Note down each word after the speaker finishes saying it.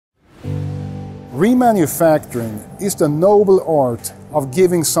Remanufacturing is the noble art of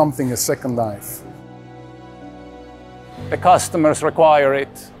giving something a second life. The customers require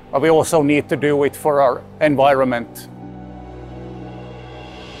it, but we also need to do it for our environment.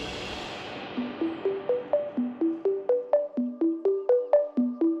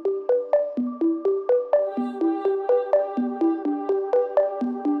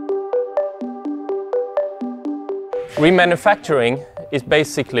 Remanufacturing is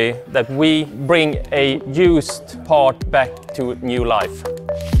basically that we bring a used part back to new life,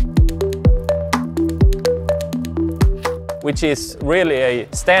 which is really a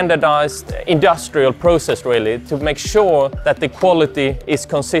standardized industrial process really to make sure that the quality is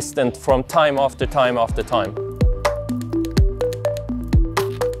consistent from time after time after time.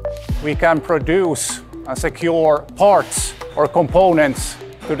 We can produce and secure parts or components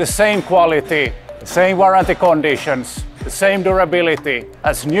to the same quality, the same warranty conditions, the same durability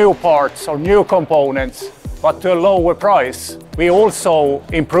as new parts or new components, but to a lower price. We also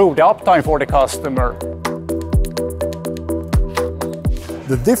improve the uptime for the customer.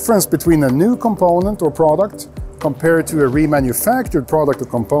 The difference between a new component or product compared to a remanufactured product or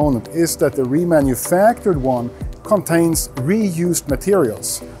component is that the remanufactured one contains reused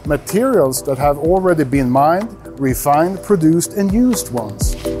materials. Materials that have already been mined, refined, produced and used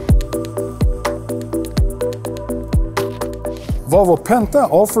once. Volvo Penta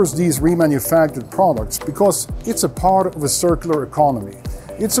offers these remanufactured products because it's a part of a circular economy.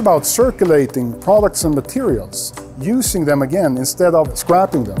 It's about circulating products and materials, using them again instead of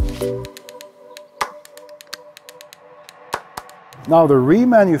scrapping them. Now the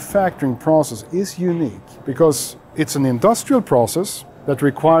remanufacturing process is unique because it's an industrial process that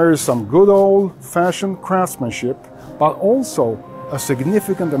requires some good old-fashioned craftsmanship, but also a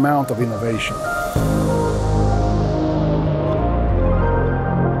significant amount of innovation.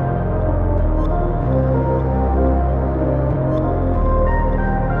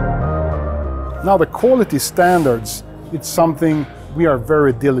 Now the quality standards, it's something we are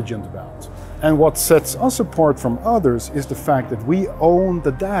very diligent about. And what sets us apart from others is the fact that we own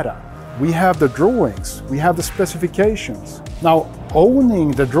the data. We have the drawings, we have the specifications. Now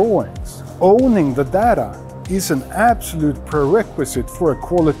owning the drawings, owning the data is an absolute prerequisite for a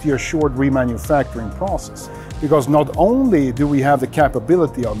quality assured remanufacturing process. Because not only do we have the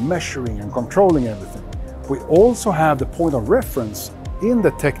capability of measuring and controlling everything, we also have the point of reference in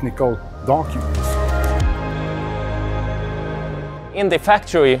the technical documents. In the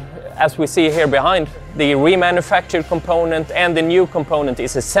factory, as we see here behind, the remanufactured component and the new component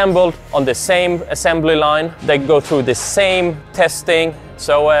is assembled on the same assembly line. They go through the same testing,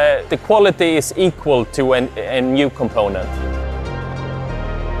 so the quality is equal to a new component.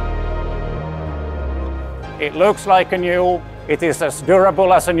 It looks like a new, it is as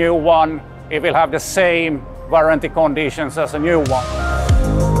durable as a new one, it will have the same warranty conditions as a new one.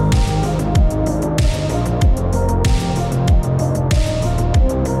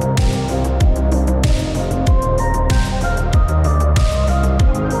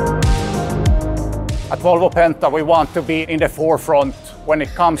 At Volvo Penta, we want to be in the forefront when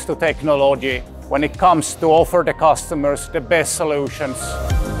it comes to technology, when it comes to offer the customers the best solutions,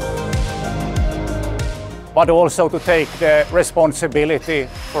 but also to take the responsibility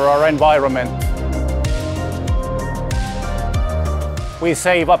for our environment. We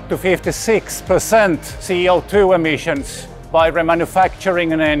save up to 56% CO2 emissions by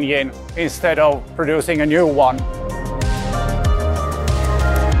remanufacturing an engine instead of producing a new one.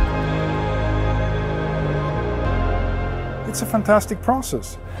 It's a fantastic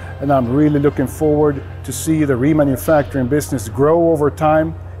process, and I'm really looking forward to see the remanufacturing business grow over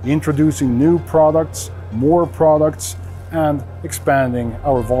time, introducing new products, more products, and expanding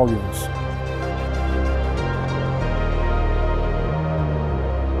our volumes.